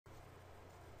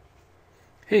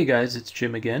Hey guys, it's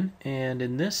Jim again, and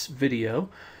in this video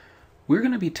we're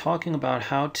going to be talking about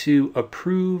how to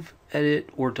approve, edit,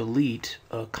 or delete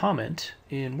a comment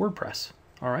in WordPress.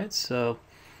 Alright, so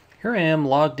here I am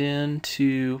logged in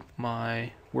to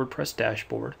my WordPress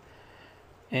dashboard,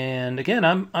 and again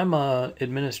I'm a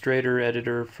administrator,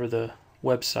 editor for the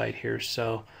website here,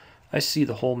 so I see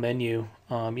the whole menu.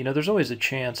 There's always a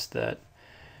chance that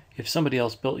if somebody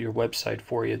else built your website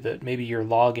for you, that maybe your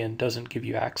login doesn't give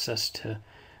you access to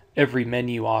every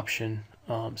menu option.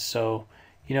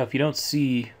 If you don't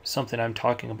see something I'm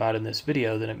talking about in this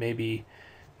video, then it may be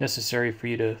necessary for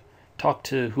you to talk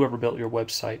to whoever built your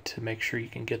website to make sure you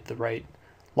can get the right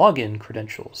login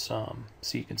credentials,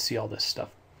 so you can see all this stuff.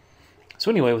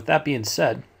 So anyway, with that being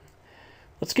said,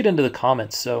 let's get into the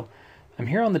comments. So I'm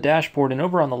here on the dashboard, and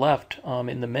over on the left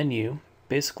in the menu,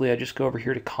 basically I just go over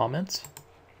here to comments.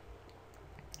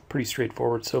 Pretty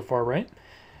straightforward so far, right?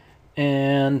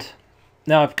 And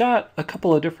now I've got a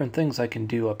couple of different things I can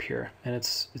do up here, and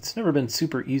it's never been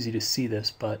super easy to see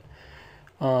this, but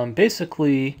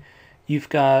basically you've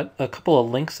got a couple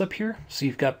of links up here. So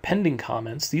you've got pending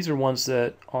comments. These are ones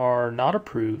that are not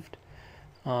approved,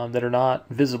 that are not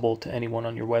visible to anyone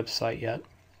on your website yet.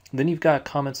 Then you've got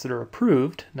comments that are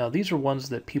approved. Now these are ones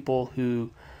that people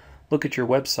who look at your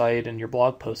website and your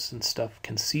blog posts and stuff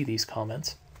can see these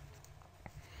comments.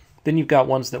 Then you've got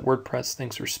ones that WordPress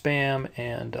thinks are spam,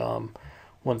 and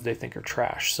ones they think are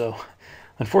trash. So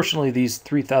unfortunately these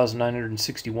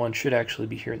 3,961 should actually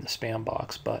be here in the spam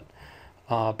box, but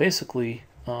basically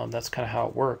that's kind of how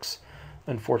it works,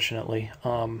 unfortunately.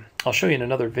 I'll show you in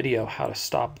another video how to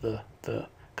stop the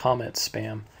comment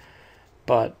spam,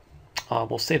 but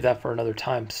we'll save that for another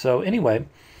time. So anyway,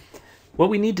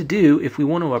 what we need to do if we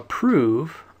want to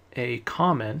approve a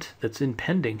comment that's in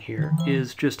pending here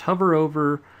is just hover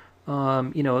over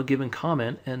a given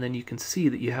comment, and then you can see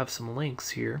that you have some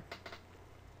links here,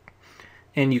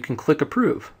 and you can click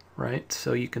approve, right?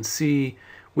 So you can see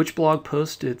which blog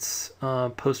post it's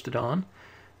posted on,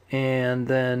 and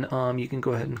then you can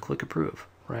go ahead and click approve,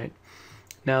 right?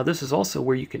 Now this is also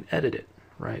where you can edit it,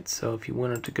 right? So if you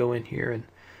wanted to go in here, and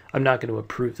I'm not going to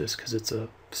approve this because it's a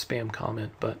spam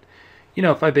comment, but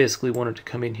if I basically wanted to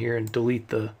come in here and delete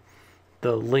the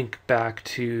link back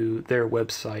to their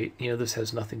website, this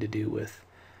has nothing to do with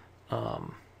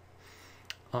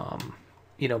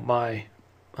my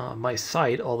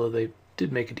site, although they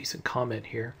did make a decent comment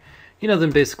here. Then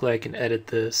basically I can edit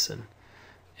this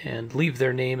and leave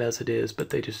their name as it is, but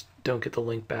they just don't get the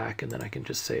link back, and then I can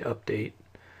just say update,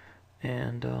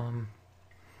 and and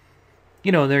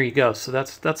there you go. So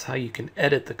that's how you can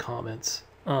edit the comments,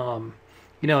 and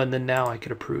then now I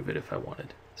could approve it if I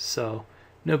wanted. So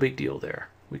no big deal there.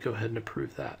 We go ahead and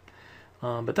approve that.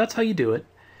 But that's how you do it.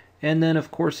 And then, of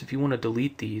course, if you want to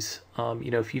delete these,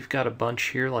 if you've got a bunch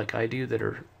here like I do that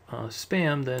are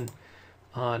spam, then,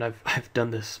 and I've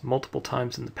done this multiple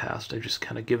times in the past, I've just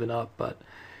kind of given up, but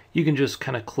you can just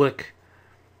kind of click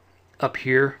up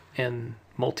here and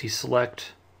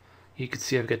multi-select. You can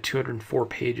see I've got 204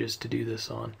 pages to do this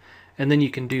on. And then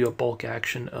you can do a bulk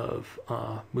action of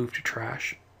move to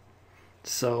trash.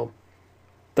 So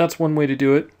that's one way to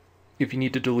do it if you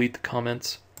need to delete the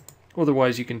comments.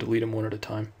 Otherwise, you can delete them one at a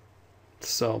time.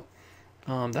 So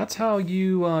that's how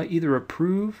you either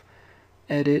approve,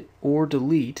 edit, or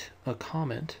delete a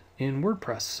comment in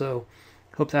WordPress. So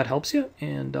hope that helps you.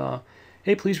 And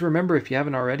hey, please remember, if you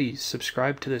haven't already,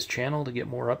 subscribe to this channel to get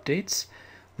more updates.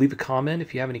 Leave a comment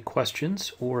if you have any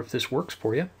questions or if this works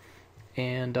for you.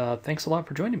 And thanks a lot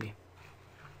for joining me.